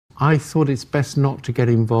I thought it's best not to get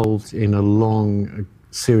involved in a long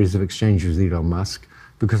series of exchanges with Elon Musk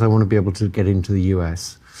because I want to be able to get into the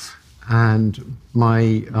US. And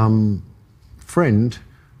my friend,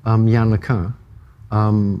 Yann LeCun,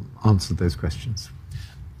 answered those questions.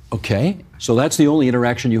 Okay, so that's the only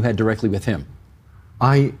interaction you had directly with him?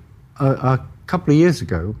 A couple of years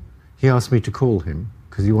ago, he asked me to call him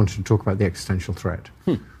because he wanted to talk about the existential threat.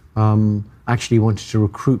 Actually, he wanted to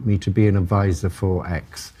recruit me to be an advisor for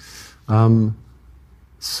X. So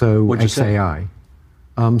xAI.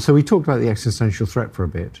 So we talked about the existential threat for a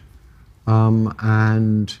bit.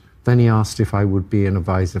 And then he asked if I would be an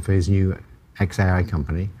advisor for his new xAI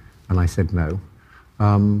company. And I said no.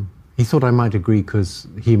 He thought I might agree because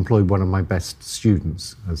he employed one of my best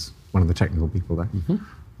students as one of the technical people there.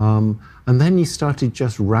 And then he started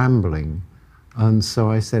just rambling. And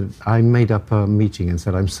so I made up a meeting and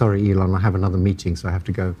said, I'm sorry, Elon, I have another meeting, so I have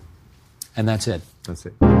to go. And that's it? That's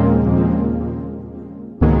it.